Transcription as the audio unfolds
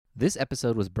This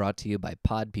episode was brought to you by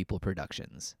Pod People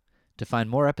Productions. To find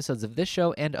more episodes of this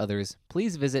show and others,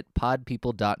 please visit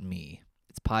podpeople.me.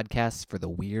 It's podcasts for the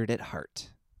weird at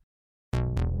heart.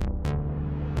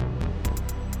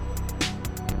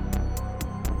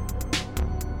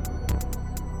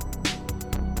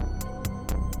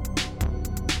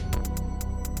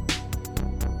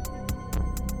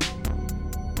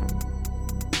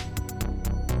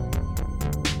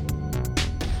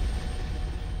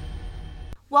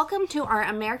 Welcome to our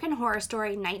American Horror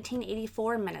Story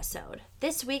 1984 minisode.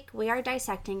 This week we are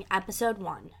dissecting episode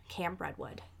 1, Camp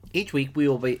Redwood. Each week we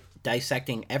will be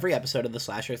dissecting every episode of the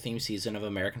slasher-themed season of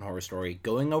American Horror Story,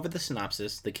 going over the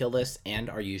synopsis, the kill list, and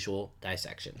our usual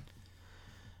dissection.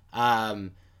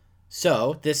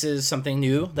 So this is something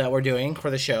new that we're doing for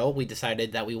the show. We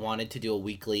decided that we wanted to do a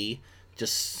weekly,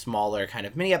 just smaller kind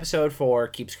of mini episode for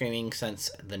Keep Screaming, since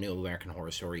the new American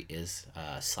Horror Story is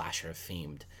a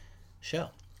slasher-themed show.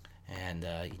 And,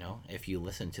 if you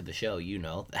listen to the show, you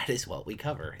know that is what we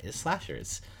cover, is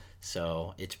slashers.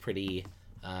 So it's pretty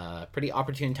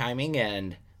opportune timing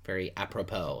and very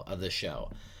apropos of the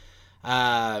show.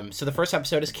 So the first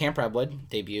episode is Camp Redwood,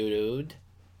 debuted.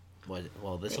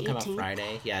 This will come out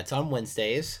Friday. Yeah, it's on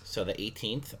Wednesdays, so the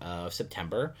 18th of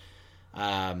September.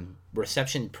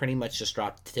 Reception pretty much just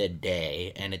dropped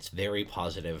today, and it's very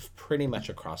positive pretty much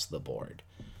across the board.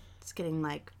 It's getting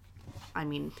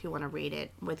if you want to rate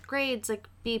it with grades,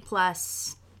 B+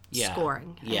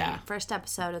 scoring. First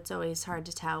episode, it's always hard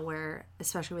to tell where,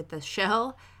 especially with this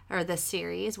show or this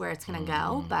series, where it's going to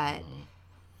go, but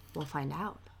we'll find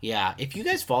out. Yeah, if you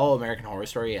guys follow American Horror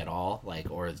Story at all,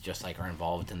 or just are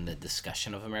involved in the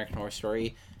discussion of American Horror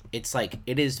Story, it's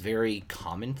it is very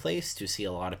commonplace to see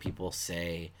a lot of people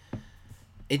say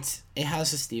it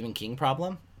has a Stephen King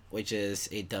problem, which is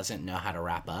it doesn't know how to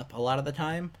wrap up a lot of the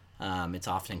time. It's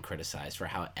often criticized for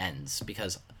how it ends,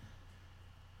 because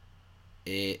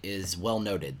it is well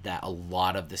noted that a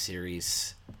lot of the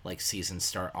series, seasons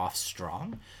start off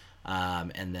strong,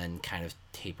 and then kind of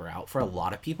taper out for a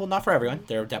lot of people. Not for everyone.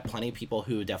 There are plenty of people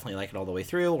who definitely like it all the way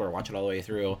through or watch it all the way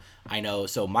through. I know.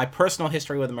 So my personal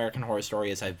history with American Horror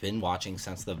Story is I've been watching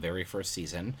since the very first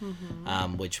season,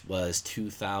 which was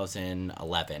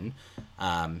 2011.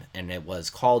 And it was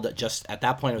called, just at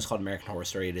that point, it was called American Horror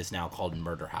Story. It is now called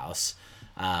Murder House.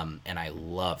 And I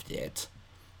loved it.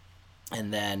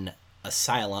 And then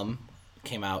Asylum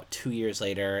came out 2 years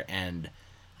later, and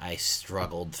I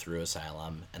struggled through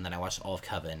Asylum, and then I watched all of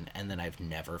Coven, and then I've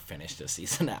never finished a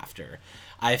season after.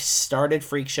 I've started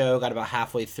Freak Show, got about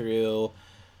halfway through,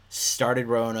 started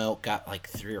Roanoke, got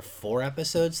 3 or 4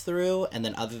 episodes through, and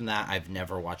then other than that, I've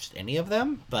never watched any of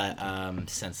them, but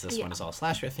since this one is all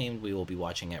slasher themed, we will be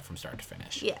watching it from start to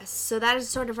finish. Yes, so that is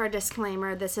sort of our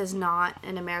disclaimer. This is not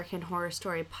an American Horror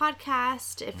Story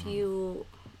podcast. If you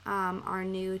are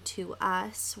new to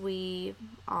us, we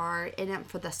are in it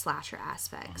for the slasher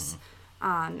aspects.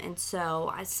 And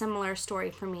so a similar story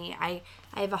for me. I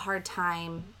have a hard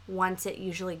time once it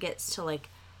usually gets to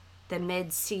the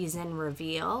mid-season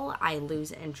reveal, I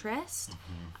lose interest.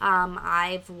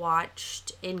 I've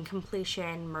watched in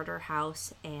completion Murder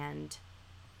House and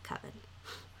Coven.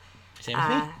 Same with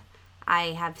me? I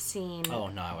have seen... Oh,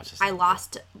 no, I watched this. I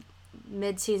lost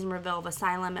mid-season reveal of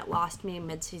Asylum, it lost me.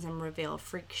 Mid-season reveal of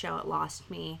Freak Show, it lost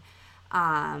me.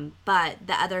 But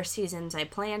the other seasons I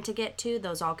plan to get to,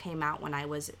 those all came out when I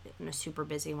was super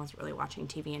busy and wasn't really watching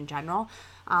TV in general.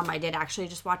 I did actually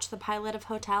just watch the pilot of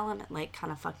Hotel, and it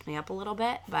kind of fucked me up a little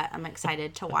bit, but I'm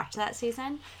excited to watch that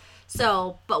season.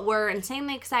 So, but we're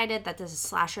insanely excited that this is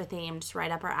slasher themed, it's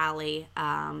right up our alley,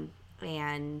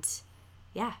 and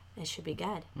yeah, it should be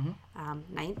good.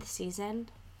 9th season.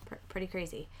 Pretty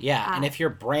crazy. Yeah, and if you're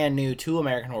brand new to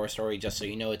American Horror Story, just so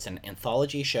you know, it's an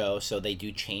anthology show, so they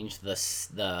do change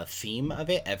the theme of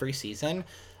it every season.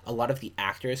 A lot of the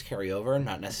actors carry over,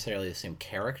 not necessarily the same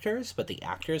characters, but the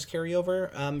actors carry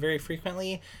over very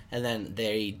frequently, and then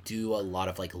they do a lot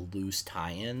of loose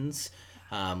tie-ins.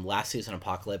 Last season,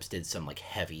 Apocalypse did some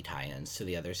heavy tie-ins to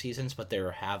the other seasons, but there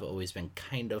have always been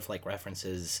kind of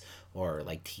references or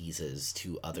teases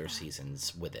to other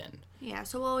seasons within. Yeah,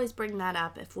 so we'll always bring that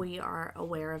up if we are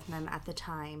aware of them at the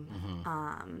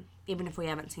time. Even if we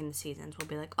haven't seen the seasons, we'll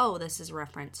be like, oh, this is a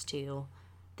reference to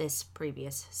this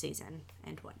previous season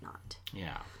and whatnot.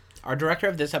 Yeah. Our director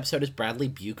of this episode is Bradley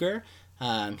Bucher.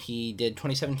 He did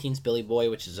 2017's Billy Boy,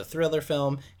 which is a thriller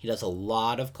film. He does a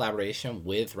lot of collaboration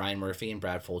with Ryan Murphy and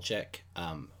Brad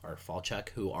Falchuk,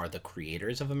 who are the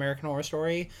creators of American Horror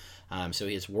Story. So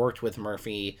he has worked with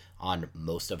Murphy on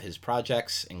most of his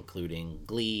projects, including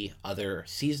Glee, other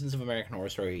seasons of American Horror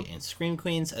Story, and Scream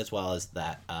Queens, as well as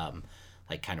that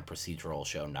kind of procedural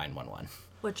show 911.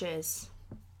 Which is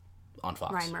on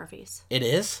Fox. Ryan Murphy's. It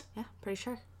is? Yeah, pretty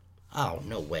sure. Oh,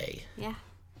 no way. Yeah.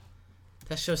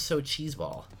 That show's so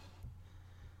cheeseball.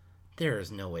 There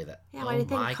is no way that... Yeah, why do you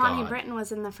think Connie Britton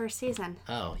was in the first season?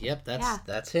 Oh, yep,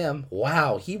 that's him.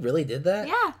 Wow, he really did that?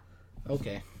 Yeah.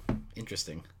 Okay,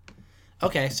 interesting.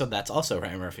 Okay, so that's also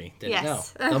Ryan Murphy. Didn't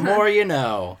Yes. know. The more you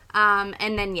know.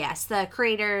 And then, yes, the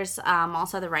creators,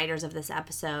 also the writers of this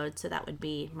episode, so that would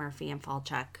be Murphy and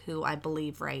Falchuk, who I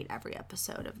believe write every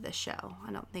episode of this show.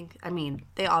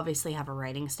 They obviously have a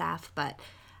writing staff, but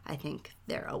I think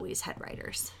they're always head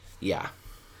writers. Yeah.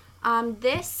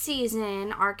 This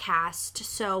season, our cast,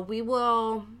 so we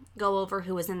will go over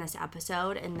who was in this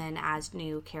episode, and then as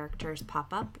new characters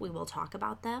pop up, we will talk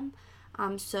about them.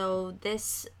 So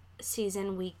this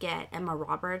season, we get Emma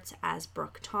Roberts as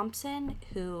Brooke Thompson,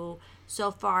 who so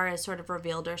far has sort of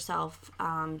revealed herself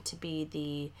to be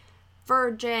the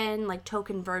virgin, like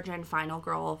token virgin, final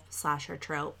girl slasher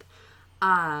trope.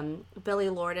 Billie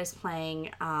Lourd is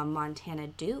playing Montana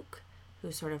Duke,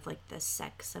 who's sort of like the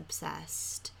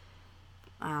sex-obsessed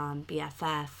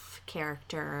BFF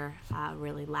character,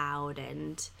 really loud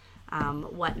and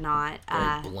whatnot.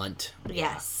 Very blunt.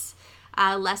 Yes.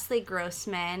 Leslie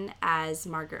Grossman as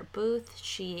Margaret Booth.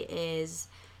 She is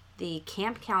the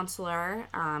camp counselor.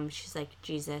 She's like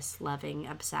Jesus-loving,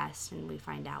 obsessed, and we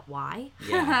find out why.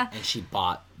 Yeah, and she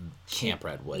bought Camp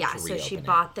Redwood to reopen so she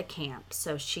bought the camp.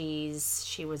 So she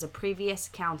was a previous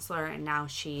counselor, and now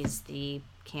she's the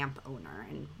camp owner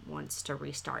and wants to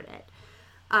restart it.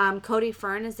 Cody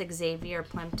Fern is Xavier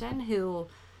Plimpton, who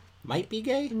might be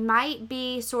gay? Might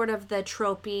be sort of the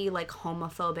tropey, like,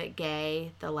 homophobic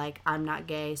gay. The, like, I'm not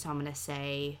gay, so I'm going to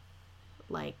say,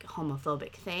 like,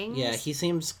 homophobic things. Yeah, he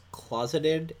seems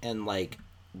closeted, and, like,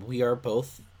 we are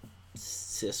both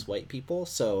cis white people,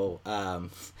 so...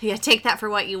 yeah, take that for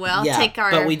what you will. Yeah, take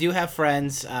our... but we do have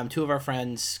friends. Two of our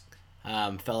friends,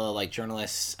 fellow, like,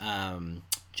 journalists,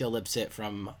 Joe Lipsett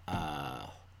from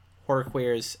Horror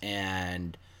Queers,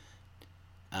 and...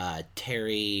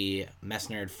 Terry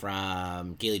Messnard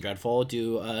from Gaily Dreadful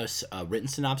do a written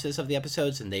synopsis of the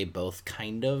episodes, and they both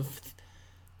kind of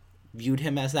viewed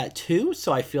him as that too,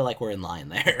 so I feel like we're in line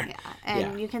there. Yeah,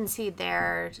 and you can see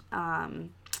their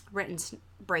written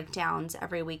breakdowns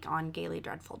every week on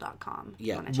gailydreadful.com.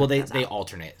 Yeah, well, they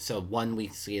alternate. So 1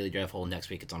 week's Gaily Dreadful, next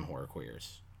week it's on Horror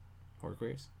Queers. Horror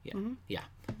Queers? Yeah. Mm-hmm. Yeah.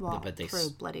 Well, but through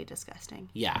Bloody Disgusting.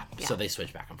 Yeah, so they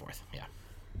switch back and forth. Yeah.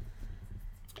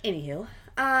 Anywho,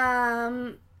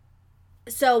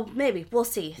 so maybe we'll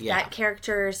see. Yeah. That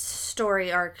character's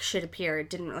story arc should appear.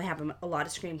 It didn't really have a lot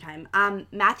of screen time.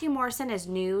 Matthew Morrison is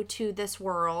new to this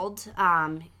world.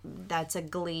 That's a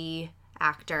Glee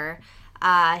actor.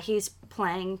 He's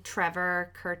playing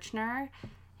Trevor Kirchner.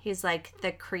 He's like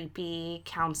the creepy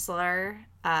counselor.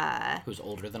 Who's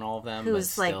older than all of them,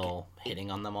 who's but still hitting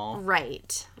on them all.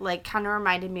 Right. Like, kind of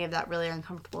reminded me of that really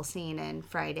uncomfortable scene in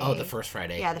Friday. Oh, the first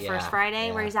Friday. Yeah, the first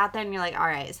Friday where he's out there and you're like, all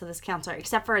right, so this counselor,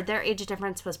 except for their age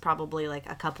difference was probably like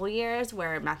a couple years,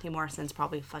 where Matthew Morrison's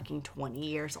probably fucking 20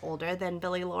 years older than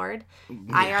Billie Lourd,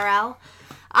 IRL.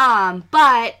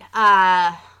 But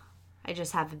I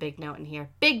just have a big note in here.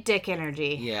 Big dick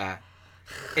energy. Yeah.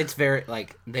 It's very,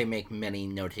 like, they make many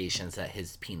notations that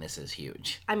his penis is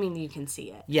huge. I mean, you can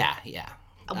see it. Yeah, yeah.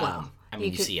 Well,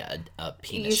 you see a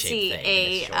penis-shaped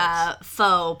thing. You see a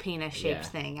faux penis-shaped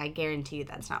thing. I guarantee you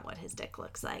that's not what his dick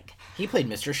looks like. He played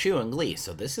Mr. Shu in Glee,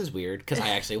 so this is weird, because I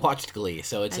actually watched Glee,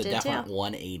 so it's a definite too.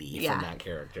 180 from that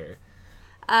character.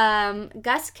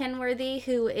 Gus Kenworthy,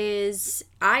 who is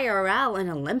IRL an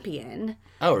Olympian.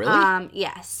 Oh, really?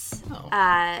 Yes. Oh.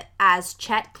 As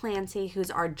Chet Clancy,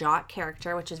 who's our jock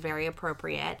character, which is very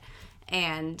appropriate.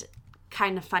 And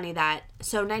kind of funny that...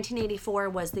 So 1984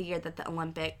 was the year that the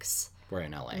Olympics... We're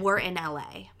in LA.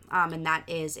 And that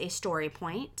is a story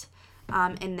point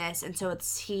in this. And so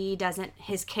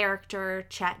his character,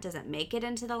 Chet, doesn't make it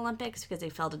into the Olympics because he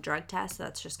failed a drug test. So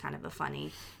that's just kind of a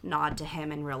funny nod to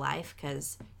him in real life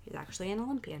because he's actually an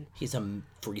Olympian. He's a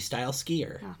freestyle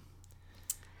skier. Yeah.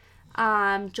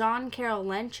 John Carroll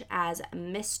Lynch as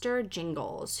Mr.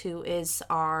 Jingles, who is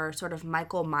our sort of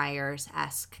Michael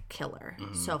Myers-esque killer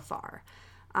so far.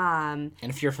 And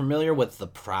if you're familiar with The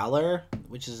Prowler,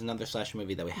 which is another slasher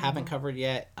movie that we haven't covered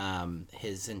yet,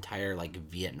 his entire, like,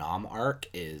 Vietnam arc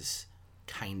is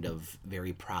kind of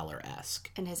very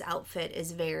Prowler-esque. And his outfit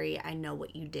is very, I know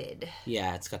what you did.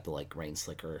 Yeah, it's got the, like, rain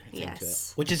slicker thing to it.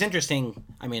 Yes. Which is interesting.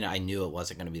 I mean, I knew it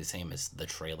wasn't going to be the same as the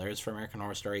trailers for American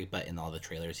Horror Story, but in all the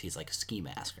trailers, he's like a ski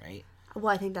mask, right?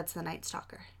 Well, I think that's the Night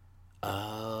Stalker.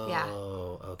 Oh. Yeah.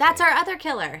 Okay. That's our other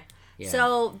killer. Yeah.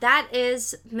 So that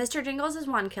is Mr. Jingles is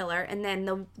one killer, and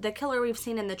then the killer we've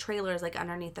seen in the trailers, like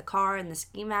underneath the car and the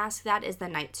ski mask, that is the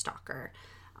Night Stalker,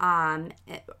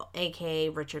 aka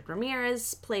Richard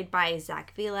Ramirez, played by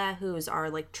Zach Villa, who's our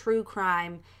like true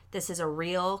crime. This is a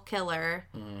real killer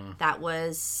that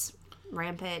was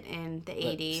rampant in the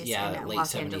 80s in late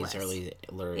Los 70s, Angeles. early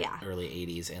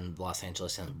 80s in Los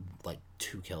Angeles, and like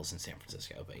 2 kills in San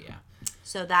Francisco. But yeah,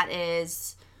 So that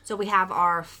is we have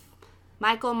our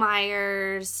Michael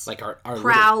Myers, like our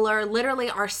Prowler, literally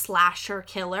our slasher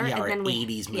killer, and and our then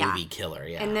 80s movie killer.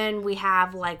 Yeah, and then we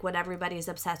have like what everybody's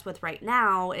obsessed with right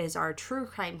now is our true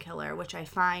crime killer, which I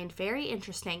find very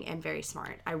interesting and very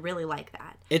smart. I really like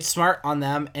that. It's smart on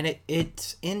them, and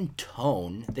it's in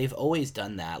tone. They've always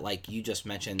done that. Like you just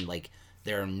mentioned, like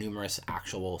there are numerous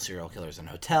actual serial killers in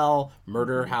Hotel.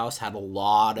 Murder House had a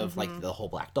lot of like the whole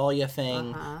Black Dahlia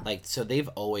thing. Like, so they've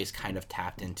always kind of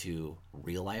tapped into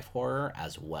real life horror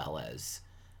as well as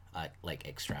like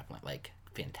extrapolate, like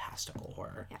fantastical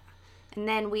horror. Yeah. And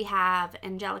then we have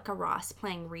Angelica Ross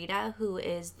playing Rita, who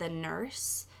is the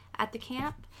nurse at the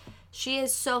camp. She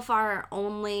is so far our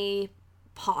only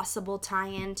possible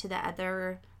tie-in to the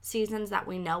other seasons that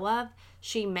we know of.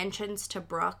 She mentions to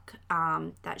Brooke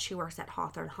that she works at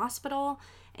Hawthorne Hospital,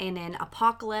 and in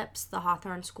Apocalypse, the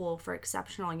Hawthorne School for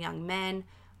Exceptional Young Men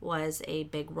was a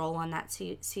big role on that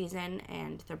season,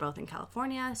 and they're both in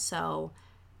California, so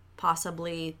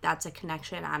possibly that's a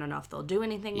connection. I don't know if they'll do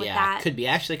anything with that. It could be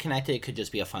actually connected. It could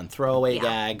just be a fun throwaway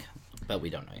gag, but we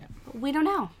don't know yet. We don't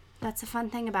know. That's a fun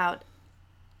thing about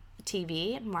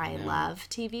TV and why I love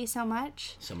TV so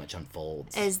much. So much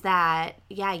unfolds. Is that,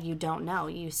 you don't know.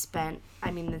 You spent,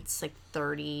 it's like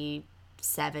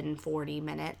 37, 40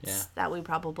 minutes that we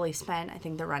probably spent. I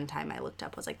think the runtime I looked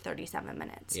up was like 37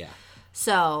 minutes. Yeah.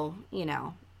 So,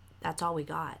 that's all we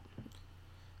got.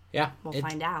 Yeah. We'll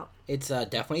find out. It's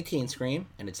definitely teen scream,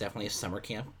 and it's definitely a summer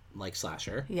camp like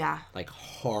slasher. Yeah. Like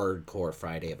hardcore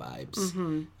Friday vibes.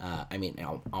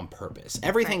 On purpose.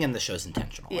 Everything in the show's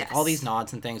intentional. Yes. Like all these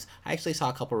nods and things. I actually saw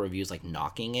a couple reviews like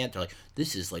knocking it. They're like,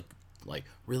 this is like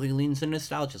really leans into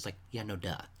nostalgia. It's like, yeah, no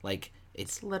duh. Like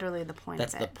it's literally the point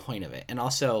that's of it. the point of it. And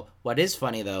also what is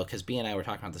funny though, because B and I were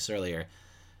talking about this earlier,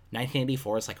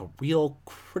 1984 is like a real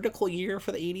critical year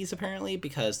for the 80s apparently,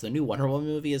 because the new Wonder Woman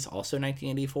movie is also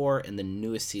 1984, and the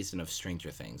newest season of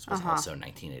Stranger Things was also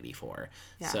 1984.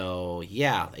 Yeah. So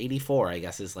yeah, 84 I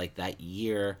guess is like that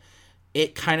year.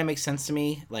 It kind of makes sense to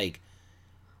me. Like,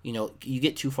 you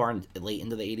get too far late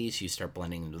into the 80s, you start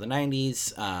blending into the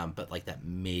 90s, but like that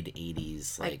mid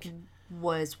 80s like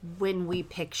was when we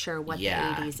picture what the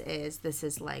 80s is. This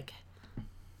is like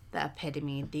the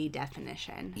epitome, the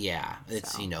definition. Yeah,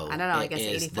 it's I don't know. I guess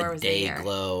 84 was the year. Day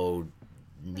glow,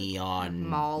 neon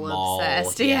mall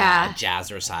obsessed.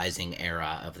 jazzercising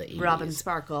era of the 80s. Robin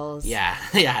Sparkles. Yeah,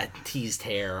 teased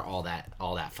hair, all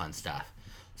that fun stuff.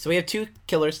 So we have 2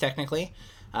 killers technically.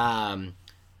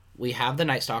 We have the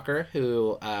Night Stalker,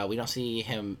 who we don't see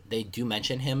him. They do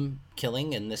mention him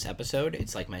killing in this episode.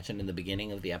 It's like mentioned in the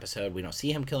beginning of the episode. We don't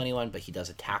see him kill anyone, but he does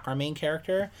attack our main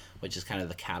character, which is kind of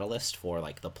the catalyst for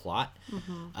like the plot.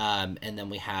 And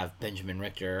then we have Benjamin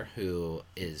Richter, who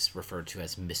is referred to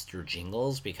as Mr.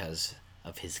 Jingles because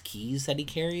of his keys that he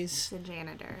carries. The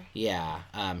janitor. Yeah,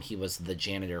 he was the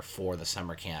janitor for the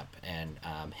summer camp, and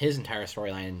his entire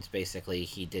storyline is basically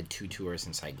he did 2 tours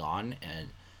in Saigon and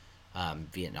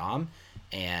Vietnam,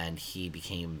 and he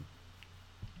became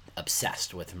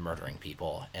obsessed with murdering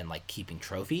people and like keeping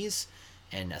trophies,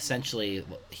 and essentially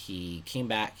he came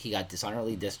back, he got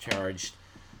dishonorably discharged,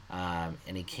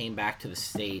 and he came back to the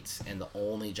States, and the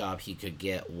only job he could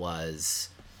get was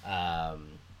as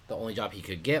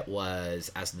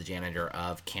the janitor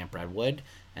of Camp Redwood,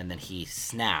 and then he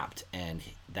snapped, and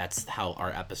that's how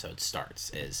our episode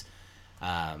starts. Is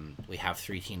we have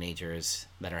 3 teenagers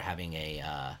that are having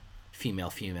a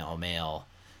female male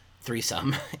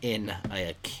threesome in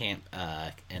a camp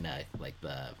in a like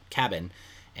the cabin,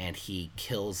 and he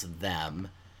kills them.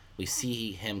 We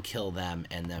see him kill them,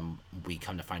 and then we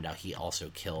come to find out he also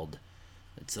killed,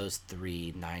 it's those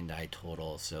 3, 9 died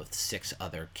total, so 6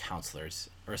 other counselors,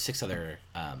 or 6 other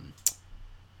they're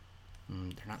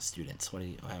not students, what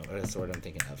is the word I'm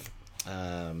thinking of?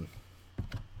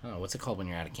 What's it called when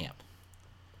you're at a camp?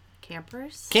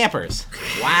 Campers.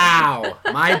 Wow.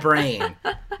 My brain.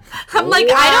 I'm like,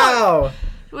 wow.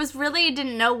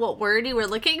 Didn't know what word you were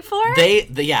looking for.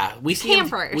 We see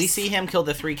Campers. We see him kill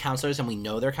the 3 counselors, and we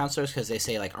know they're counselors because they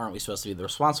say like, aren't we supposed to be the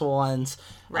responsible ones?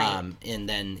 Right. And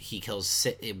then he kills.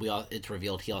 It's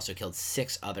revealed he also killed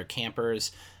 6 other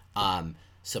campers.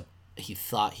 So he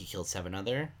thought he killed 7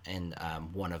 other, and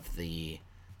one of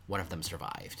them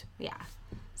survived. Yeah.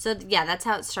 So, yeah, that's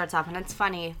how it starts off. And it's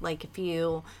funny, like, if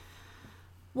you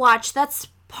watch, that's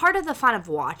part of the fun of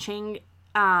watching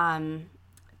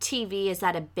TV, is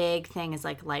that a big thing is,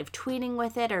 like, live tweeting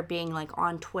with it or being, like,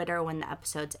 on Twitter when the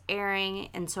episode's airing.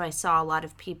 And so I saw a lot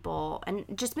of people, and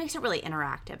it just makes it really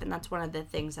interactive. And that's one of the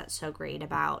things that's so great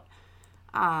about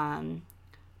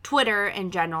Twitter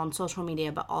in general and social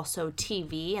media, but also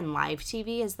TV and live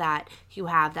TV, is that you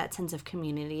have that sense of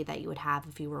community that you would have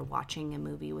if you were watching a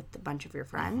movie with a bunch of your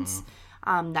friends,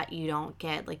 that you don't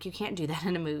get. Like, you can't do that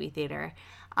in a movie theater.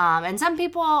 And some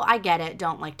people, I get it,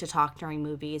 don't like to talk during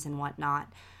movies and whatnot.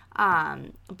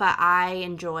 But I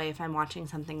enjoy, if I'm watching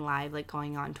something live, like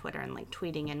going on Twitter and like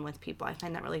tweeting in with people. I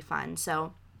find that really fun.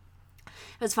 So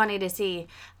it was funny to see,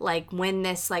 like, when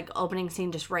this like opening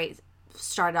scene just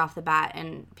started off the bat,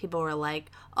 and people were like,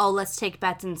 oh, let's take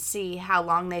bets and see how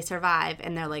long they survive,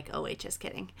 and they're like, oh wait, just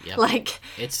kidding. Yep. Like,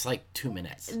 it's like 2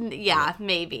 minutes. Yeah,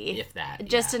 maybe. If that.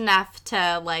 Just enough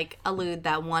to like allude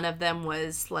that one of them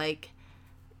was like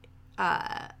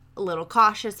a little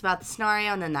cautious about the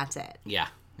scenario, and then that's it. Yeah.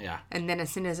 Yeah. And then as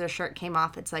soon as her shirt came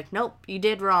off, it's like, nope, you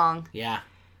did wrong. Yeah.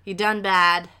 You done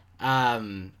bad.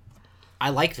 I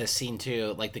like this scene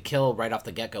too. Like, the kill right off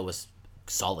the get-go was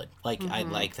solid. Like, I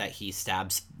like that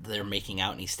they're making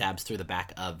out, and he stabs through the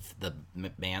back of the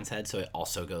man's head, so it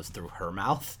also goes through her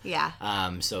mouth. Yeah.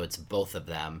 So it's both of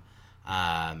them.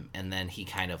 And then he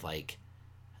kind of like,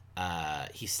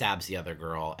 he stabs the other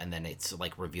girl, and then it's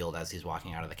like revealed as he's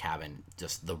walking out of the cabin,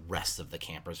 just the rest of the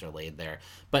campers are laid there.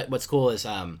 But what's cool is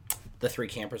the 3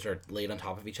 campers are laid on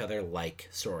top of each other like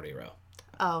Sorority Row.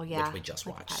 Oh, yeah. Which we just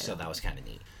watched, so that was kind of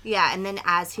neat. Yeah, and then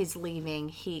as he's leaving,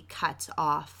 he cuts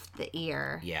off the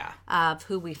ear Yeah. of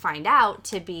who we find out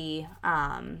to be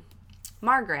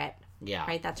Margaret. Yeah.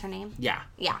 Right? That's her name? Yeah.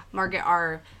 Yeah. Margaret,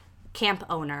 our camp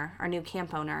owner, our new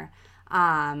camp owner.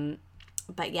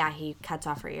 But yeah, he cuts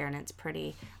off her ear, and it's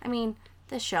pretty. I mean,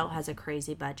 this show has a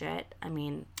crazy budget. I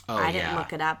mean, I didn't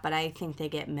look it up, but I think they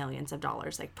get millions of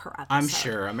dollars like per episode. I'm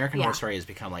sure American Horror Story has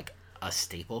become like a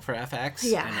staple for FX.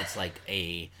 Yeah. And it's like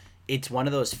it's one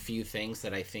of those few things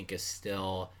that I think is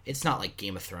still, it's not like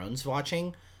Game of Thrones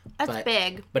watching. That's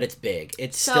big. But it's big.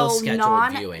 It's still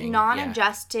scheduled viewing.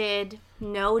 Non-adjusted,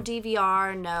 no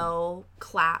DVR, no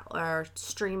or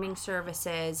streaming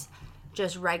services,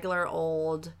 just regular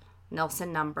old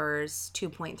Nielsen numbers,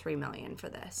 2.3 million for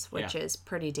this, which is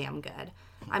pretty damn good.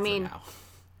 I mean,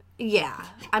 yeah.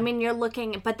 I mean, you're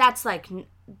looking, but that's like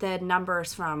the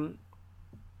numbers from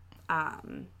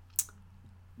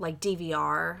like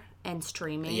DVR and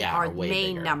streaming are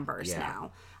main bigger numbers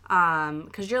now.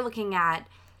 Because you're looking at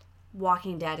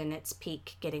Walking Dead in its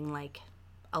peak getting like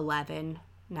 11,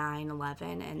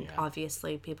 and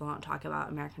obviously people don't talk about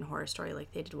American Horror Story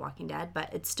like they did Walking Dead,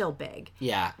 but it's still big.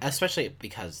 Yeah, especially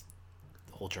because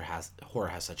horror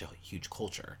has such a huge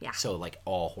culture. Yeah. So like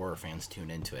all horror fans tune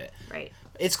into it. Right.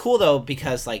 It's cool though,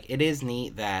 because like it is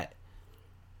neat that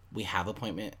we have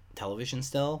appointment television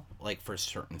still, like for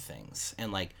certain things.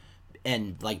 And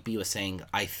like B was saying,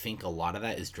 I think a lot of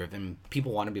that is driven,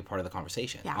 people want to be part of the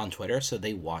conversation on Twitter, so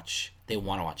they want to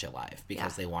watch it live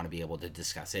because they want to be able to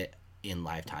discuss it in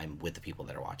live time with the people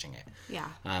that are watching it.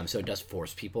 Yeah. So it does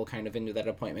force people kind of into that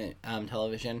appointment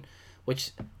television,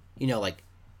 which, you know, like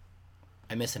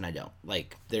I miss and I don't.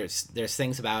 Like there's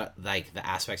things about like the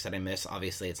aspects that I miss.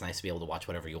 Obviously, it's nice to be able to watch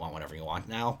whatever you want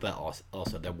now, but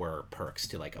also there were perks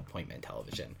to like appointment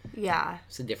television. Yeah.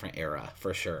 It's a different era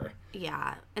for sure.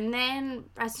 Yeah. And then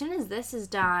as soon as this is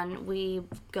done, we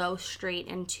go straight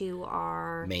into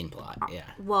our main plot. Yeah.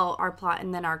 Well, our plot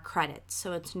and then our credits.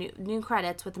 So it's new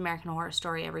credits with American Horror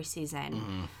Story every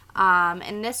season. Mm-hmm.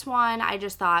 And this one I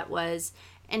just thought was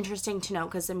interesting to note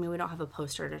because I mean we don't have a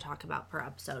poster to talk about per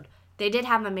episode. They did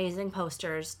have amazing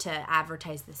posters to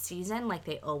advertise the season like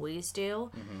they always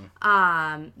do.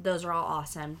 Mm-hmm. Those are all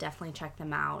awesome. Definitely check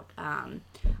them out.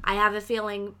 I have a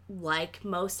feeling like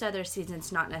most other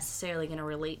seasons, not necessarily going to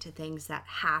relate to things that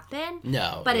happen.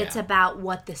 No. But it's about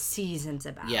what the season's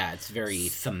about. Yeah, it's very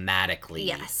thematically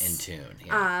in tune.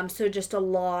 Yeah. So just a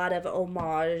lot of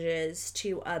homages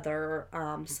to other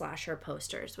slasher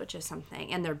posters, which is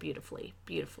something. And they're beautifully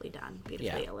done,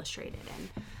 beautifully illustrated.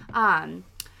 And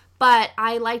but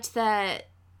I liked the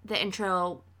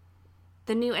intro,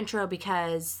 the new intro,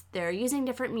 because they're using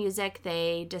different music.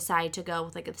 They decide to go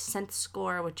with like a synth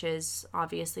score, which is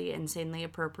obviously insanely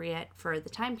appropriate for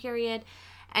the time period.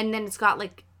 And then it's got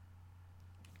like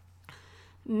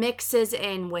mixes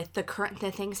in with the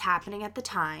things happening at the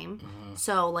time. Mm-hmm.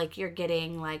 So like you're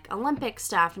getting like Olympic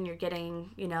stuff, and you're getting,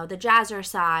 you know, the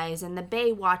Jazzercise and the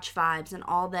Baywatch vibes and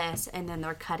all this, and then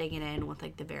they're cutting it in with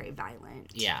like the very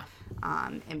violent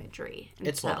imagery. And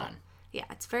it's well done. Yeah,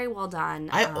 it's very well done.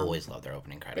 I always love their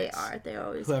opening credits. They are. They're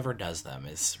always Whoever does them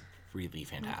is really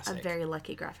fantastic. a very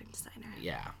lucky graphic designer.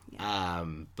 Yeah.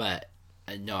 But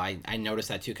no, I noticed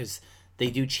that too because they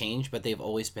do change, but they've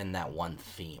always been that one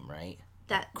theme, right?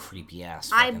 That creepy ass.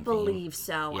 I believe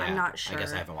so. Yeah, I'm not sure. I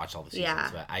guess I haven't watched all the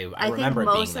seasons, but I think remember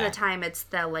most it being of the time it's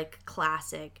the like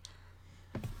classic.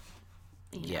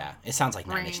 Yeah, it sounds like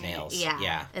Nine Inch Nails.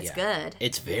 Yeah, it's good.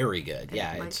 It's very good.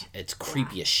 Yeah, like, it's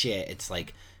creepy as shit. It's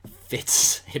like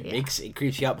fits. It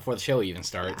creeps you out before the show even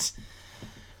starts.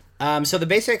 So the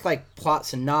basic like plot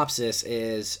synopsis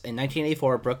is in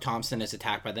 1984, Brooke Thompson is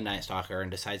attacked by the Night Stalker and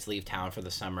decides to leave town for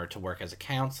the summer to work as a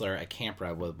counselor at Camp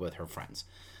Redwood with her friends.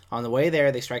 On the way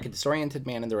there, they strike a disoriented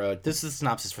man in the road. This is the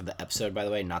synopsis for the episode, by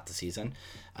the way, not the season.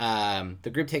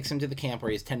 The group takes him to the camp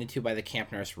where he's tended to by the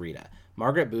camp nurse, Rita.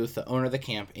 Margaret Booth, the owner of the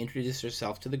camp, introduces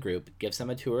herself to the group, gives them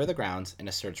a tour of the grounds, and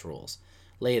asserts rules.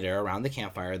 Later, around the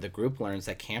campfire, the group learns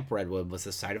that Camp Redwood was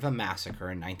the site of a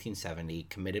massacre in 1970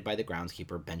 committed by the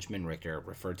groundskeeper Benjamin Richter,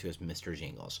 referred to as Mr.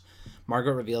 Jingles.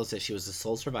 Margaret reveals that she was the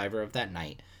sole survivor of that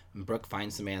night, and Brooke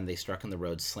finds the man they struck on the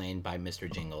road slain by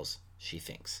Mr. Jingles, she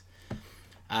thinks.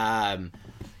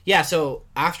 So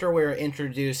after we're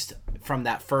introduced from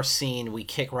that first scene, we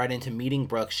kick right into meeting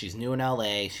Brooke. She's new in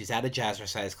LA. She's at a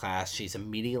jazzercise class. She's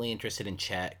immediately interested in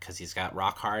Chet because he's got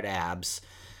rock hard abs.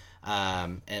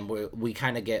 And we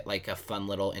kind of get like a fun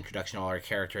little introduction to all our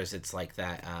characters. It's like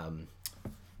that,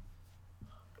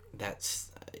 it's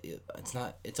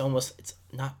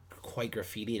not quite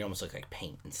graffiti. It almost looks like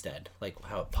paint instead, like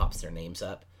how it pops their names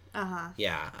up.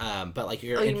 Yeah. But like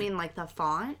you mean like the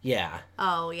font? Yeah.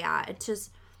 Oh yeah. It's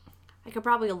just, I could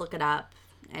probably look it up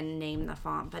and name the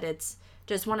font, but it's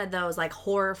just one of those like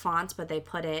horror fonts, but they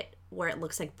put it where it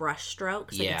looks like brush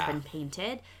strokes, like it's been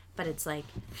painted, but it's like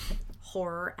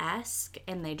horror-esque,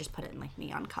 and they just put it in like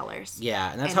neon colors.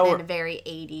 Yeah, and that's very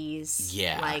 80s.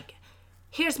 Yeah. Like,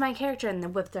 here's my character, and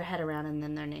then whip their head around, and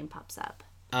then their name pops up.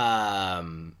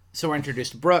 So we're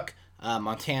introduced to Brooke,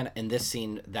 Montana. In this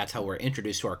scene, that's how we're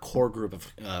introduced to our core group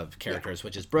of characters,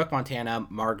 which is Brooke, Montana,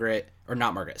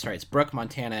 it's Brooke,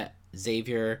 Montana,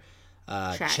 Xavier,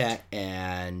 Chet,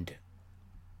 and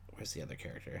where's the other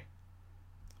character?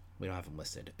 We don't have him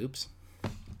listed. Oops. We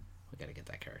gotta get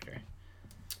that character.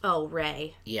 Oh,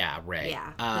 Ray. Yeah, Ray.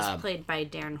 Yeah, he's played by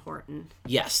Darren Horton.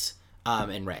 Yes,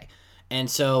 and Ray. And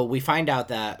so we find out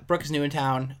that Brooke is new in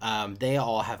town. They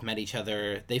all have met each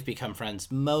other. They've become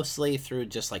friends mostly through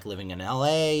just like living in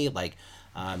LA. Like,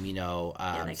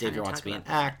 Xavier wants to be an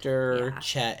actor. Yeah.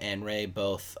 Chet and Ray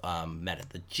both met at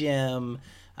the gym.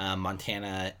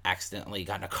 Montana accidentally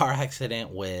got in a car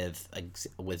accident with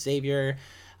Xavier.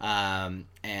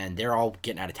 And they're all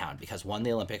getting out of town because one,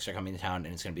 the Olympics are coming to town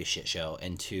and it's going to be a shit show.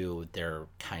 And two, they're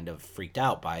kind of freaked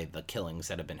out by the killings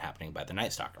that have been happening by the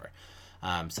Night Stalker.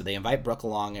 So they invite Brooke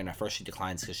along, and at first she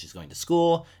declines because she's going to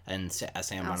school and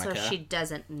Santa Monica. So she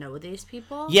doesn't know these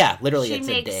people? Yeah, literally, she it's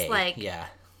makes, a day. Like, yeah.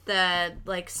 the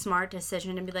like smart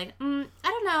decision to be like, I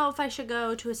don't know if I should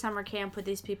go to a summer camp with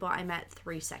these people I met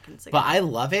 3 seconds ago. But I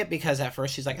love it because at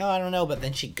first she's like, oh, I don't know, but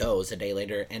then she goes a day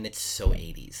later, and it's so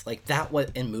 80s. Like that, what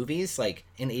in movies, like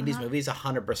in 80s movies,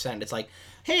 100%. It's like,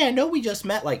 hey, I know we just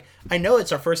met. Like, I know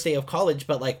it's our first day of college,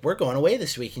 but like we're going away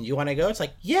this weekend. You want to go? It's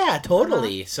like, yeah,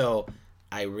 totally. So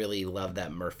I really love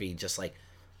that Murphy just like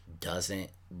doesn't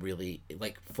really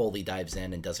like fully dives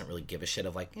in and doesn't really give a shit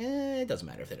of like, it doesn't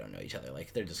matter if they don't know each other.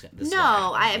 Like they're just gonna,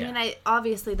 I mean,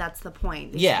 obviously that's the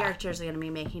point. These characters are going to be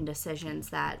making decisions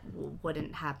that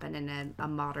wouldn't happen in a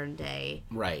modern day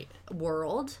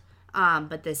world.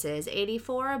 But this is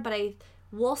 84. But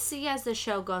we'll see as the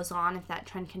show goes on if that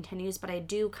trend continues. But I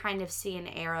do kind of see an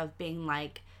era of being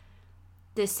like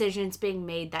decisions being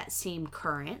made that seem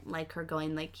current, like her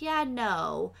going like, yeah,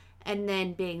 no, and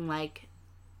then being like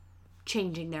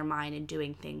changing their mind and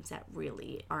doing things that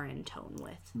really are in tone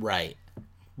with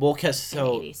well, because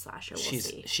so 80s slasher,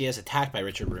 she is attacked by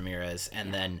Richard Ramirez,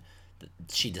 and then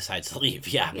she decides to leave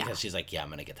because she's like, I'm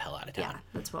gonna get the hell out of town.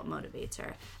 That's what motivates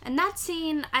her. And that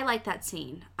scene, I like that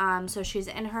scene. So she's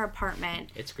in her apartment.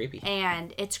 It's creepy.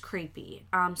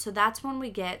 So that's when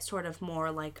we get sort of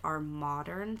more like our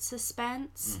modern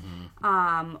suspense,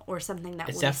 or something that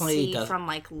we see from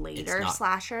like later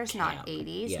slashers, not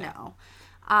 80s. No.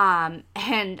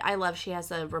 And I love she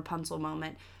has a Rapunzel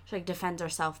moment. She like defends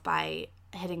herself by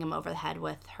hitting him over the head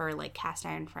with her like cast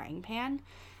iron frying pan.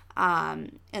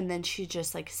 And then she's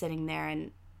just like sitting there,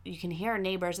 and you can hear her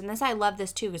neighbors. And I love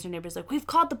this too, because her neighbors like, we've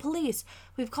called the police,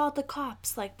 we've called the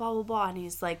cops, like blah blah blah. And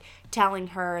he's like telling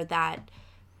her that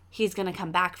he's gonna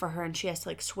come back for her, and she has to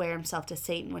like swear himself to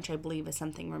Satan, which I believe is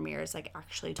something Ramirez like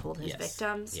actually told his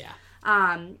victims.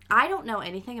 I don't know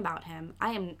anything about him.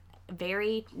 I am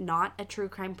very not a true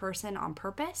crime person on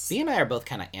purpose. B and I are both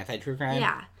kind of anti-true crime.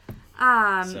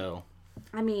 Yeah. So,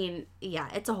 I mean, yeah,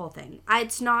 it's a whole thing.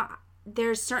 It's not,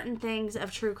 there's certain things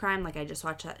of true crime, like I just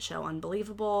watched that show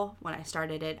Unbelievable. When I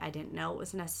started it, I didn't know it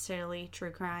was necessarily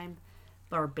true crime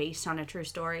or based on a true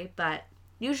story, but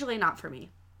usually not for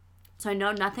me. So I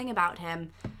know nothing about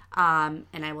him, and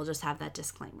I will just have that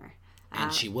disclaimer.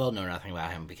 and she will know nothing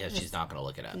about him because she's not going to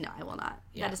look it up. No, I will not.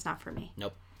 Yeah. That is not for me.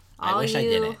 Nope. I wish I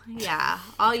didn't. Yeah,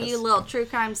 all you little true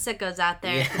crime sickos out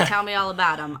there can tell me all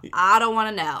about them. I don't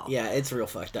want to know. Yeah, it's real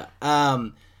fucked up.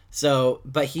 So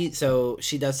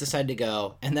she does decide to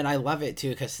go, and then I love it too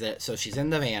because so she's in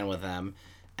the van with them,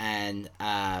 and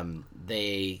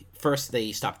they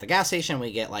stop at the gas station.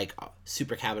 We get like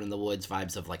super cabin in the woods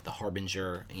vibes of like the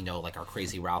Harbinger, you know, like our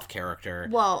Crazy Ralph character.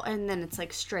 Well, and then it's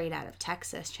like straight out of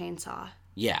Texas Chainsaw.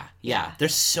 Yeah.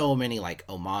 There's so many like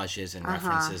homages and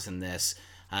references in this.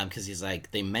 Because he's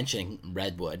like, they mention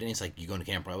Redwood, and he's like, "You going to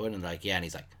Camp Redwood?" And they're like, "Yeah." And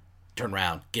he's like, "Turn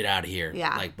around, get out of here."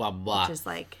 Yeah. Like blah blah blah. Which is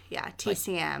like,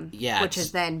 TCM. yeah, Which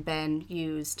has then been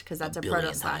used because that's a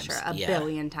proto slasher a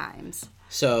billion times.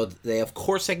 So they of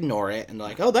course ignore it, and they're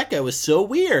like, "Oh, that guy was so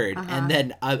weird." And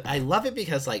then I love it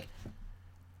because like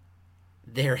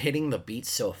they're hitting the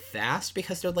beats so fast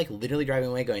because they're like literally driving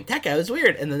away, going, "That guy was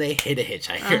weird," and then they hit a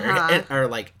hitchhiker or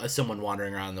like someone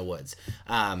wandering around the woods,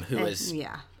 who is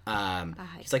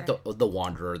he's like the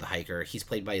wanderer, the hiker. He's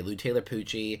played by Lou Taylor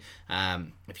Pucci.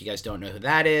 If you guys don't know who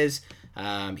that is,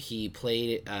 he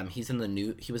was in the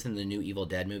new Evil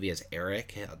Dead movie as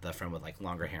Eric, the friend with like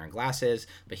longer hair and glasses.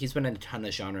 But he's been in a ton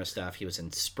of genre stuff. He was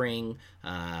in Spring,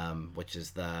 which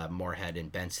is the Moorhead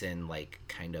and Benson like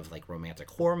kind of like romantic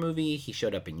horror movie. He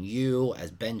showed up in You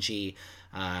as Benji.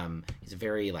 He's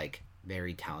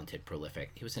very talented,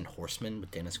 prolific. He was in Horseman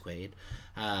with Dennis Quaid.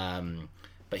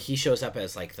 But he shows up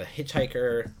as like the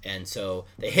hitchhiker, and so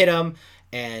they hit him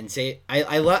and say,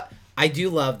 I do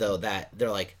love though that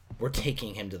they're like, we're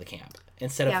taking him to the camp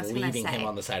instead of leaving him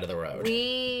on the side of the road.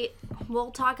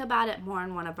 We'll talk about it more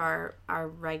in one of our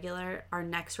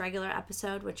next regular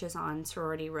episode, which is on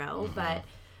Sorority Row. But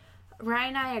Ryan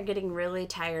and I are getting really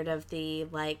tired of the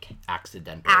like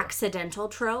accidental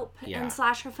trope in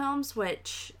slasher films,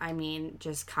 which I mean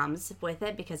just comes with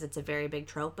it because it's a very big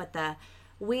trope. But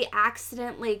we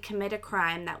accidentally commit a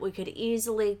crime that we could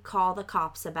easily call the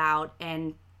cops about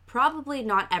and probably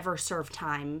not ever serve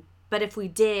time. But if we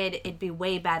did, it'd be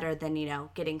way better than,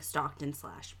 getting stalked and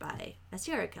slashed by a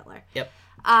serial killer. Yep.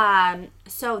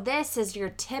 So this is your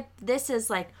tip. This is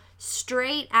like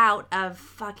straight out of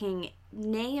fucking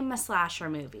name a slasher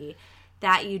movie.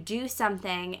 That you do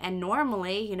something, and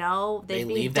normally, they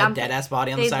leave that dead ass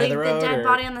body on the side of the road. They leave the dead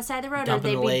body on the side of the road, or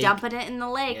they'd be dumping it in the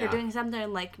lake, Yeah. or doing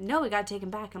something like, no, we gotta take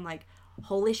him back. I'm like,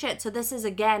 holy shit. So this is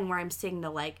again where I'm seeing the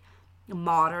like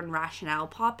modern rationale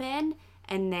pop in,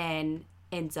 and then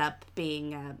ends up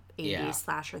being a 80s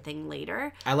slasher thing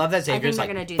later. I love that Xavier's like,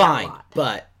 gonna do fine, that a lot.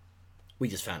 but we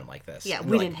just found him like this. Yeah, And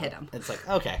we they're didn't hit him. It's like,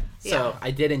 okay. So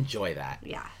I did enjoy that.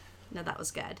 Yeah. No, that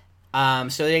was good.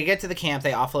 So they get to the camp,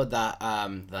 they offload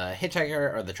the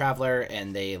hitchhiker or the traveler,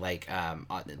 and they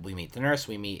we meet the nurse,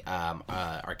 we meet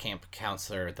our camp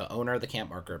counselor, the owner of the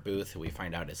camp, Margaret Booth, who we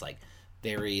find out is like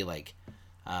very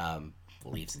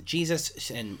believes in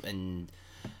Jesus, and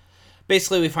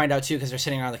basically we find out too, because they're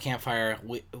sitting around the campfire,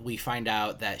 we find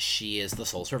out that she is the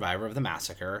sole survivor of the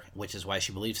massacre, which is why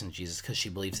she believes in Jesus, because she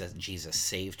believes that Jesus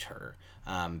saved her.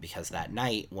 Because that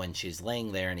night when she's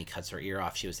laying there and he cuts her ear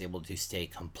off, she was able to stay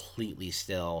completely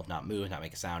still, not move, not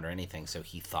make a sound or anything, so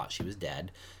he thought she was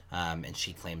dead. And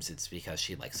she claims it's because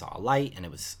she saw a light, and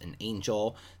it was an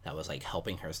angel that was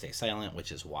helping her stay silent,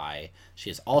 which is why she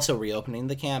is also reopening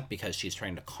the camp, because she's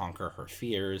trying to conquer her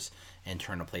fears and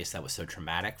turn a place that was so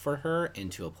traumatic for her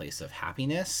into a place of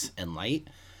happiness and light.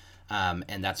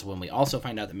 And that's when we also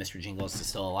find out that Mr. Jingles is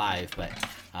still alive, but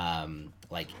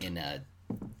in a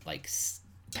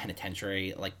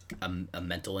penitentiary, a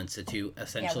mental institute,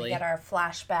 essentially. Yeah, we get our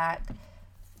flashback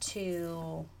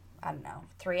to, I don't know,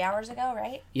 3 hours ago,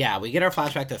 right? Yeah, we get our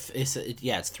flashback to,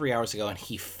 it's 3 hours ago, and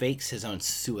he fakes his own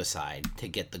suicide to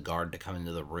get the guard to come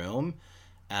into the room,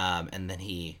 and then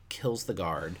he kills the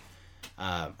guard.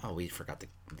 We forgot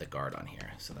the guard on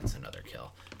here, so that's another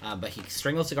kill. But he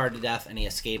strangles the guard to death, and he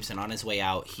escapes, and on his way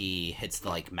out, he hits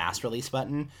the mass release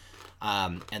button.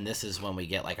 And this is when we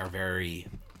get our very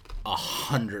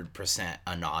 100%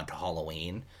 a nod to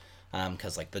Halloween,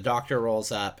 because the doctor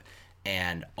rolls up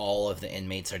and all of the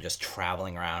inmates are just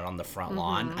traveling around on the front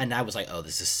lawn, and I was like, oh,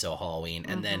 this is so Halloween.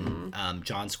 And then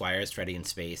John Squires, Freddy in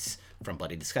Space from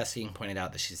Bloody Disgusting, pointed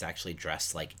out that she's actually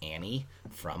dressed like Annie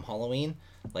from Halloween.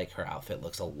 Her outfit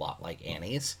looks a lot like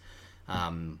Annie's.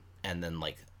 and then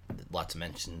like lots of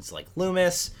mentions like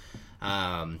Loomis.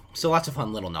 So lots of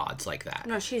fun little nods like that.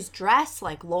 No, she's dressed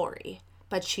like Lori,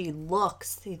 but he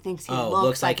thinks he looks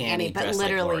looks like like Annie, Annie, but dressed like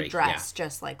literally Lori, dressed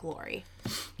just like Lori.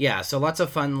 Yeah, so lots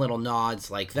of fun little nods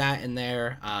like that in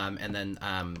there. And then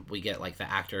we get like the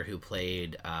actor who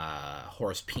played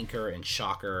Horace Pinker in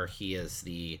Shocker. He is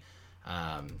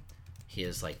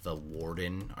like the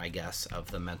warden, I guess,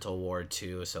 of the mental ward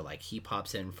too. So like he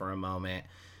pops in for a moment.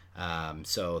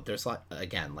 So there's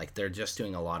again, like they're just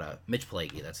doing a lot of Mitch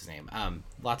Pileggi, that's his name.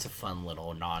 Lots of fun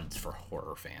little nods for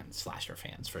horror fans, slasher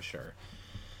fans for sure.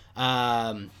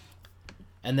 And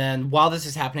then while this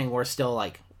is happening,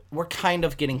 we're kind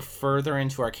of getting further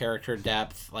into our character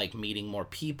depth, like meeting more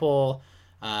people.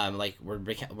 Like we're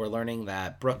learning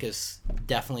that Brooke is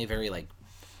definitely very like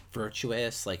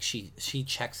virtuous. Like she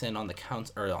checks in on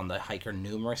the hiker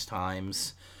numerous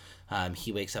times.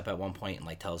 He wakes up at one point and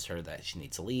like tells her that she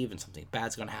needs to leave and something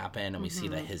bad's gonna happen, and we see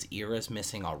that his ear is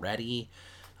missing already.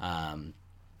 And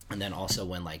then also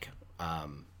when like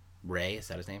Ray, is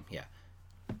that his name? Yeah,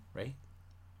 Ray.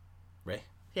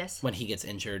 Yes. When he gets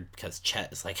injured because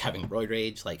Chet is like having roid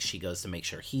rage, like she goes to make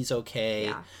sure he's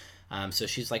okay. Yeah. So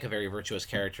she's like a very virtuous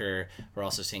character. We're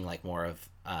also seeing like more of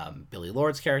Billie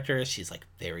Lourd's character. She's like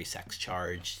very sex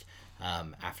charged.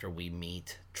 After we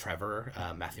meet Trevor,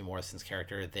 Matthew Morrison's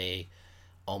character, they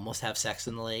almost have sex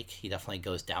in the lake. He definitely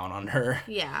goes down on her.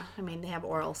 Yeah, I mean, they have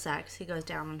oral sex. He goes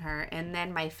down on her. And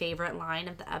then my favorite line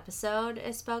of the episode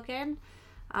is spoken,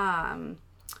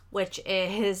 which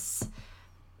is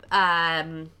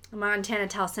Montana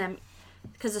tells him,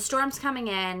 because the storm's coming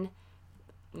in,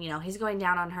 you know, he's going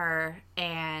down on her,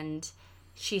 and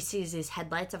she sees these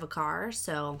headlights of a car,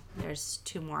 so there's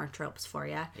 2 more tropes for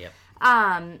you. Yep.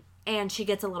 And she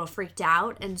gets a little freaked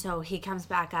out, and so he comes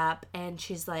back up, and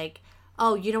she's like,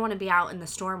 oh, you don't want to be out in the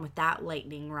storm with that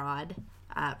lightning rod,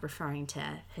 referring to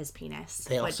his penis.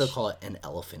 They also call it an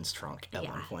elephant's trunk at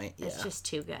one point. Yeah. It's just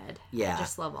too good. Yeah. I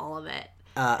just love all of it.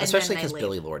 Especially because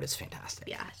Billie Lourd is fantastic.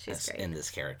 Yeah, she's great. In this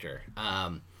character.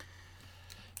 And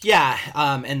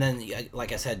then,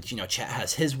 like I said, you know, Chet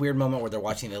has his weird moment where they're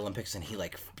watching the Olympics and he,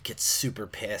 like, gets super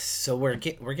pissed. So we're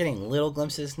getting little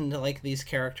glimpses into, like, these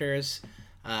characters.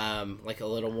 Like, a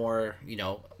little more, you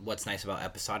know, what's nice about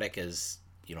episodic is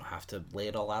you don't have to lay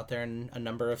it all out there in a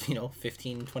number of,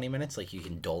 15, 20 minutes. Like, you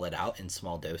can dole it out in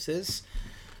small doses.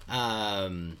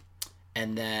 And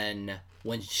then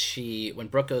when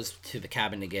Brooke goes to the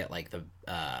cabin to get like the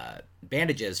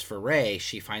bandages for Ray,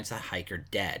 she finds the hiker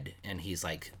dead, and he's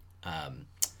like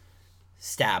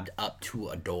stabbed up to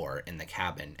a door in the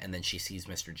cabin, and then she sees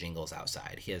Mr. Jingles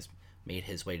outside. He has made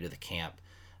his way to the camp,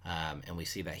 and we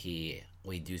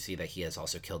do see that he has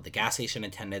also killed the gas station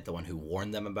attendant, the one who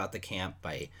warned them about the camp.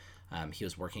 By he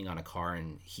was working on a car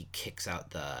and he kicks out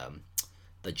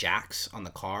the jacks on the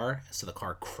car, so the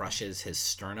car crushes his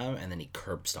sternum, and then he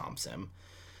curb stomps him.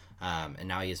 And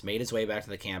now he has made his way back to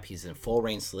the camp. He's in full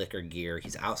rain slicker gear.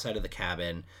 He's outside of the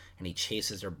cabin, and he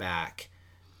chases her back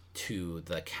to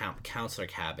the camp counselor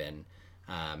cabin.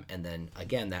 And then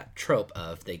again, that trope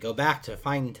of they go back to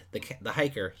find the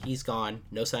hiker. He's gone.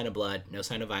 No sign of blood. No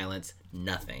sign of violence.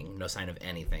 Nothing. No sign of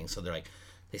anything. So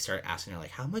they start asking her,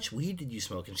 like, how much weed did you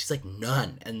smoke? And she's like,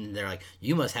 none. And they're like,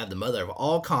 you must have the mother of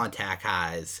all contact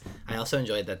highs. I also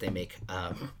enjoyed that they make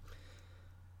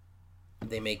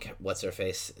what's her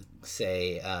face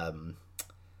say,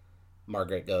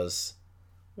 Margaret goes,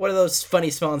 what are those funny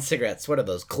smelling cigarettes? What are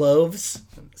those, cloves?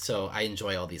 So I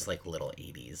enjoy all these like little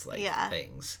 80s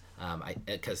things.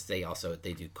 Because they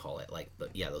do call it like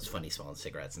those funny smelling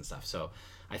cigarettes and stuff. So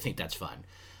I think that's fun.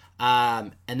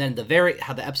 And then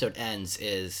how the episode ends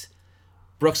is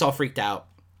Brooke's all freaked out.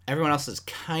 Everyone else is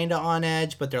kind of on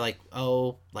edge, but they're like,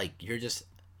 oh, like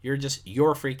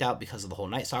you're freaked out because of the whole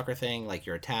Night Stalker thing, like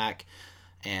your attack.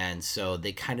 And so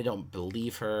they kind of don't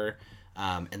believe her.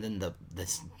 And then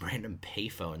this random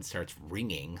payphone starts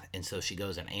ringing. And so she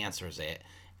goes and answers it.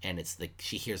 And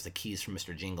she hears the keys from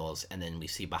Mr. Jingles. And then we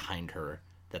see behind her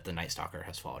that the Night Stalker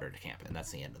has followed her to camp. And that's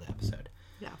the end of the episode.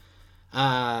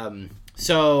 Yeah.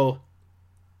 So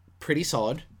pretty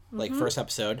solid, like first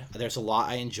episode. There's a lot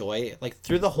I enjoy, like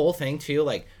through the whole thing too.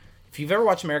 Like if you've ever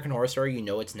watched American Horror Story, you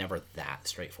know it's never that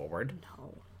straightforward.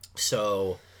 No.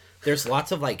 So there's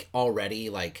lots of like already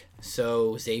like,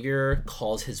 so Xavier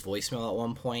calls his voicemail at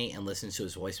one point and listens to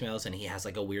his voicemails, and he has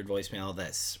like a weird voicemail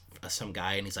that's some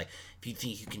guy, and he's like, if you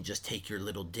think you can just take your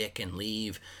little dick and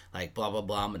leave, like blah blah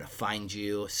blah, I'm gonna find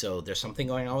you. So there's something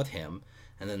going on with him.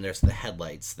 And then there's the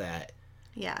headlights that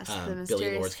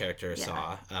Billie Lourd's character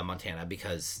saw, Montana,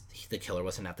 because the killer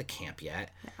wasn't at the camp yet.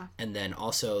 Yeah. And then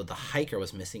also the hiker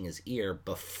was missing his ear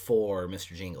before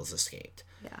Mr. Jingles escaped.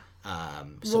 Yeah.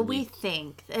 So well, we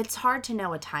think. It's hard to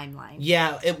know a timeline.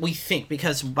 Yeah, we think,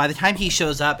 because by the time he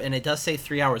shows up, and it does say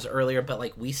 3 hours earlier, but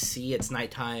like we see it's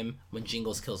nighttime when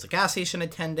Jingles kills the gas station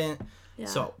attendant. Yeah.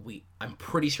 So I'm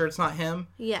pretty sure it's not him.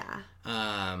 Yeah.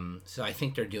 So I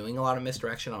think they're doing a lot of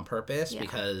misdirection on purpose, Yeah.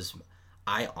 because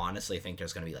I honestly think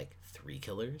there's going to be like 3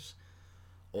 killers.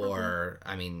 Or,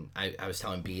 I mean, I was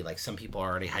telling B, like, some people are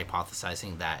already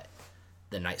hypothesizing that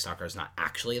the Night Stalker is not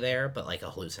actually there, but like a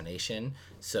hallucination.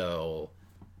 So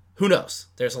who knows?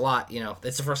 There's a lot,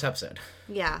 it's the first episode.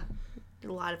 Yeah.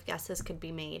 A lot of guesses could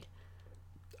be made.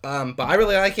 But I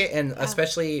really like it, and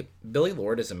especially Billie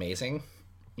Lourd is amazing.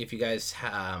 If you guys,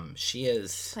 she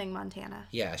is Playing Montana.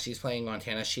 Yeah, she's playing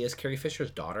Montana. She is Carrie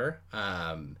Fisher's daughter.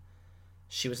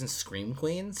 She was in Scream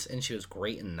Queens, and she was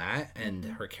great in that. And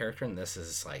her character in this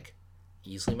is like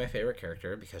easily my favorite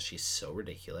character because she's so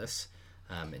ridiculous,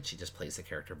 and she just plays the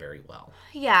character very well.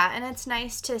 Yeah, and it's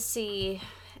nice to see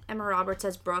Emma Roberts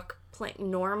as Brooke.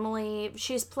 Normally,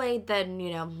 she's played the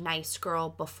nice girl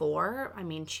before. I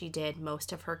mean, she did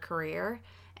most of her career.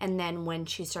 And then when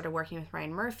she started working with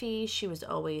Ryan Murphy, she was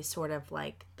always sort of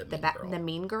like the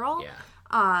mean girl.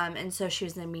 Yeah. And so she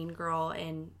was the mean girl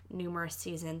in numerous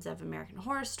seasons of American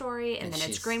Horror Story. And then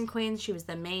in Scream Queens, she was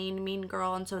the main mean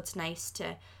girl. And so it's nice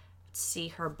to see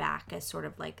her back as sort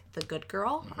of like the good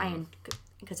girl.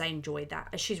 Because I enjoyed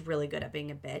that. She's really good at being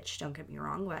a bitch, don't get me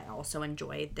wrong. But I also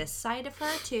enjoyed this side of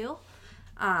her too,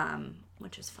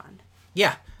 which is fun.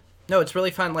 Yeah. No, it's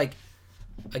really fun. Like,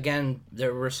 again,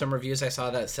 there were some reviews I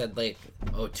saw that said, like,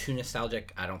 oh, too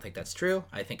nostalgic. I don't think that's true.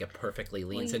 I think it perfectly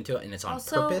leans into it, and it's on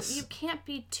purpose. Also, you can't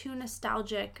be too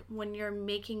nostalgic when you're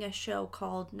making a show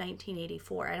called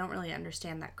 1984. I don't really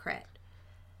understand that crit.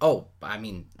 Oh, I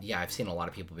mean, yeah, I've seen a lot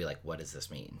of people be like, what does this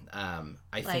mean?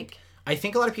 I think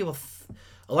a lot of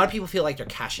people feel like they're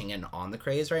cashing in on the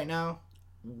craze right now,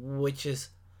 which is...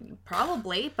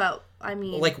 Probably, but I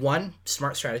mean... Like, 1,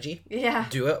 smart strategy. Yeah.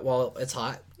 Do it while it's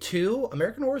hot. 2,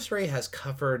 American Horror Story has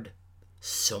covered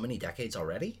so many decades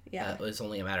already. Yeah. It was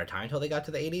only a matter of time until they got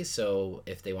to the 80s, so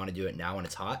if they want to do it now when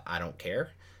it's hot, I don't care.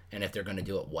 And if they're going to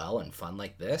do it well and fun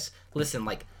like this... Listen,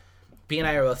 like, B and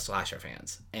I are both slasher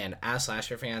fans. And as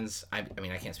slasher fans, I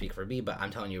mean, I can't speak for B, but I'm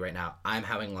telling you right now, I'm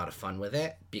having a lot of fun with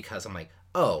it because I'm like,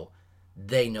 oh...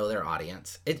 They know their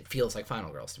audience. It feels like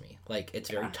Final Girls to me. Like, it's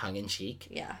very tongue-in-cheek.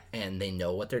 Yeah. And they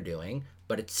know what they're doing,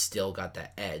 but it's still got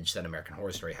that edge that American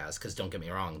Horror Story has. Because don't get me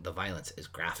wrong, the violence is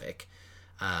graphic.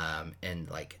 And,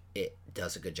 like, it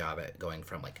does a good job at going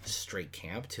from, like, straight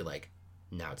camp to, like,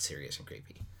 now it's serious and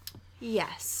creepy.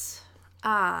 Yes.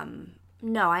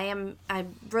 No, I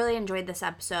really enjoyed this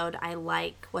episode. I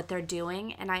like what they're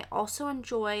doing. And I also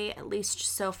enjoy, at least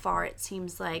so far, it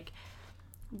seems like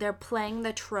they're playing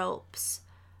the tropes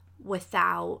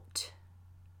without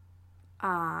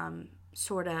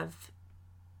sort of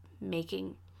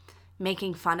making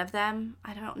fun of them.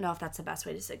 I don't know if that's the best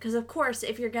way to say it. Because, of course,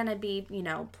 if you're going to be,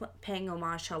 paying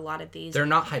homage to a lot of these... They're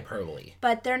not hyperbole.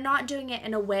 But they're not doing it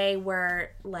in a way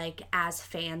where, like, as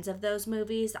fans of those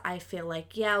movies, I feel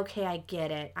like, yeah, okay, I get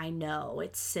it. I know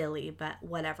it's silly, but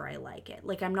whatever, I like it.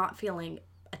 Like, I'm not feeling...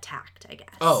 attacked, I guess.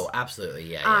 Oh, absolutely.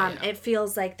 Yeah. It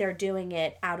feels like they're doing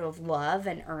it out of love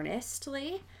and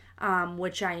earnestly,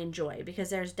 which I enjoy because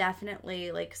there's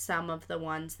definitely like some of the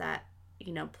ones that,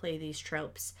 play these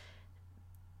tropes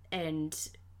and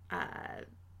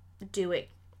do it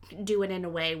in a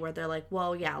way where they're like,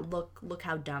 well, yeah, look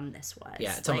how dumb this was.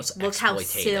 Yeah, it's like, almost look how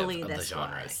exploitative silly of this the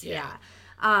genre. was. Yeah.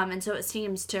 And so it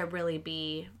seems to really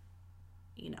be,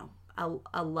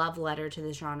 a love letter to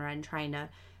the genre and trying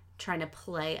to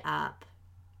play up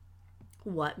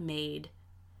what made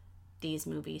these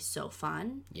movies so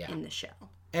fun in the show.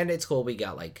 And it's cool. We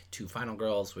got like 2 final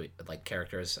girls, like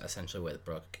characters essentially with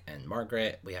Brooke and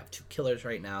Margaret. We have 2 killers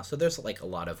right now. So there's like a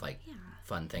lot of like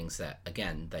fun things that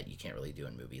you can't really do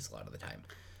in movies a lot of the time.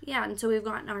 Yeah, and so we've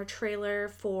gotten our trailer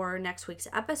for next week's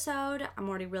episode. I'm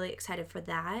already really excited for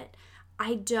that.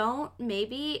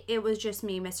 Maybe it was just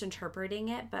me misinterpreting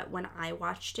it, but when I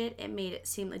watched it, it made it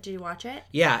seem like, did you watch it?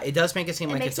 Yeah, it does make it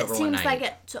seem like it's over one night. It seems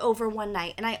like it's over one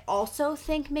night. And I also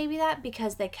think maybe that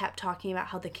because they kept talking about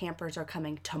how the campers are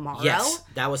coming tomorrow. Yes,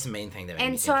 that was the main thing that made me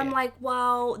think. And so I'm like,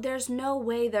 well, there's no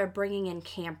way they're bringing in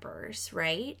campers,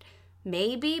 right?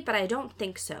 Maybe, but I don't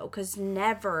think so, because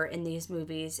never in these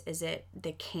movies is it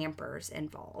the campers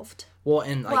involved. Well,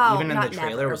 and like even in the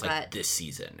trailer was like this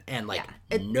season, and like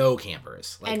no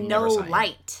campers, like and no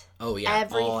light. Oh yeah,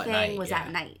 everything was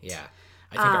at night. Yeah,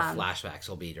 I think our flashbacks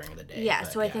will be during the day. Yeah,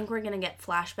 so I think we're gonna get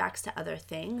flashbacks to other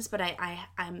things, but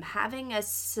I'm having a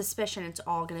suspicion it's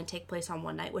all gonna take place on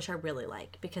one night, which I really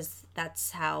like because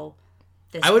that's how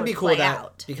this I would be cool play with that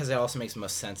out. because it also makes the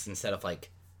most sense instead of like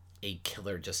a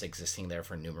killer just existing there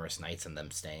for numerous nights and them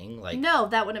staying. Like, No,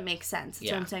 that wouldn't make sense. That's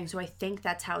Yeah. what I'm saying. So I think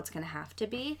that's how it's going to have to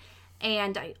be.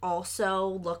 And it also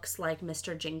looks like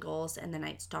Mr. Jingles and the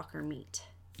Night Stalker meet.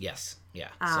 yes, yeah.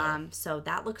 So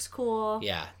that looks cool.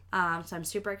 Yeah, So I'm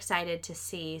super excited to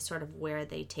see sort of where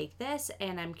they take this,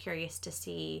 and I'm curious to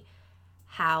see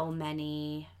how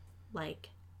many like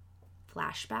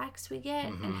flashbacks we get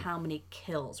and how many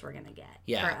kills we're gonna get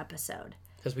Yeah. per episode.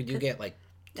 because we do get like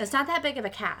It's not that big of a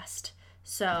cast,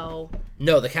 so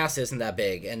no, the cast isn't that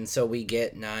big, and so we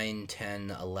get 9,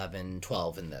 10, 11,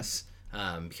 12 in this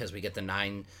because we get the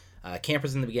 9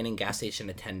 campers in the beginning, gas station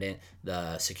attendant,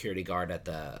 the security guard at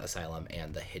the asylum,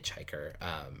 and the hitchhiker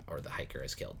or the hiker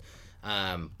is killed.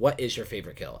 What is your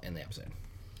favorite kill in the episode?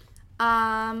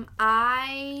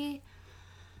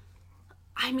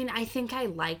 I mean, I think I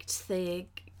liked the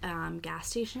gas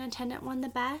station attendant one the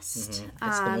best.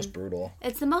 It's the most brutal.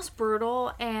 It's the most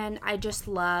brutal, and I just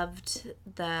loved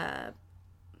the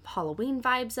Halloween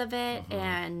vibes of it.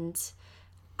 And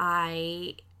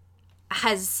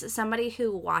as somebody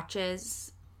who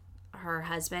watches her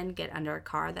husband get under a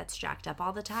car that's jacked up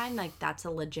all the time, like that's a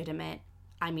legitimate,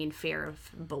 fear of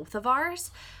both of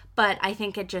ours. But I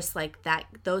think it just like that,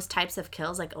 those types of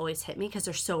kills like always hit me because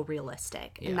they're so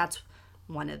realistic. Yeah. And that's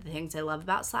one of the things I love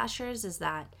about slashers is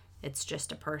that it's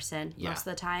just a person most of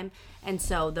the time. And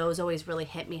so those always really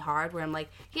hit me hard where I'm like,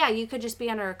 yeah, you could just be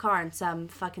under a car and some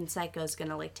fucking psycho's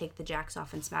gonna like take the jacks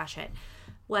off and smash it.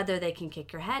 Whether they can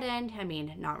kick your head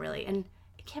in, not really. And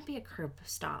it can't be a curb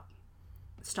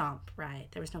stomp, right?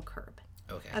 There was no curb.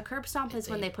 Okay. A curb stomp is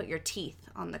when they put your teeth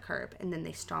on the curb and then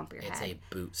they stomp your It's head.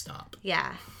 a boot stomp.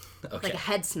 Yeah. Okay. Like a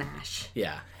head smash.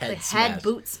 Yeah. Head Like smash.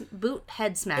 boot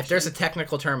head smash. If there's a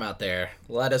technical term out there,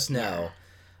 let us know.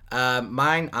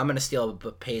 Mine, I'm going to steal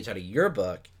a page out of your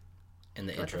book in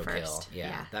the intro kill. first. Yeah.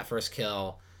 Yeah. That first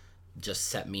kill just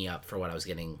set me up for what I was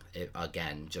getting.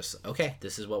 Again, just, okay,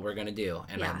 this is what we're going to do.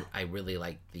 And Yeah. I really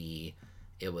liked it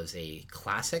was a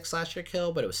classic slasher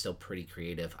kill, but it was still pretty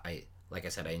creative. Like I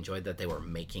said, I enjoyed that they were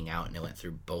making out and it went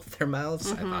through both their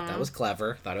mouths. I thought that was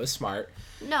clever. Thought it was smart.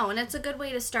 No, and it's a good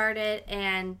way to start it,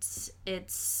 and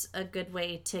it's a good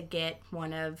way to get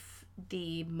one of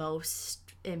the most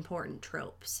important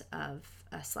tropes of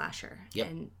a slasher. Yep.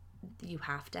 And you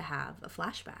have to have a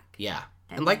flashback. Yeah.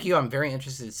 And like you, I'm very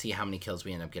interested to see how many kills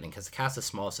we end up getting because the cast is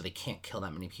small, so they can't kill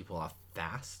that many people off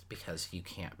fast because you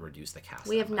can't reduce the cast.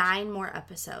 We that have much. 9 more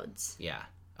episodes. Yeah.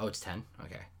 Oh, it's 10?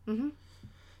 Okay. Mm-hmm.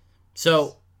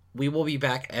 So we will be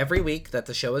back every week that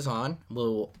the show is on.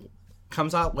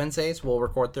 Comes out Wednesdays. We'll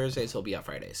record Thursdays. It'll be out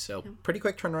Fridays. So pretty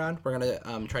quick turnaround. We're going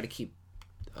to try to keep,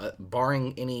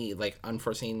 barring any like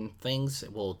unforeseen things,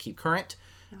 we'll keep current.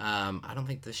 I don't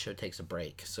think this show takes a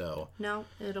break. So No,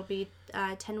 it'll be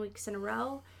 10 weeks in a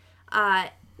row.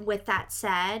 With that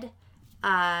said,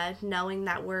 knowing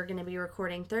that we're going to be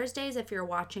recording Thursdays, if you're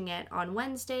watching it on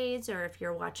Wednesdays or if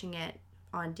you're watching it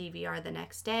on DVR the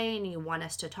next day and you want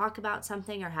us to talk about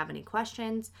something or have any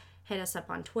questions, hit us up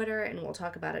on Twitter and we'll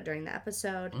talk about it during the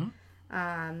episode.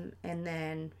 And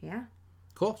then, yeah.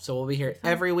 cool. So we'll be here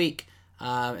every week.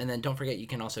 And then don't forget, you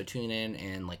can also tune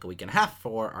in like a week and a half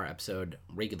for our episode,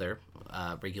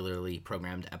 regularly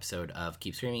programmed episode of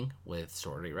Keep Screaming with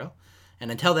Sorority Row. And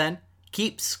until then,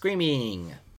 keep screaming.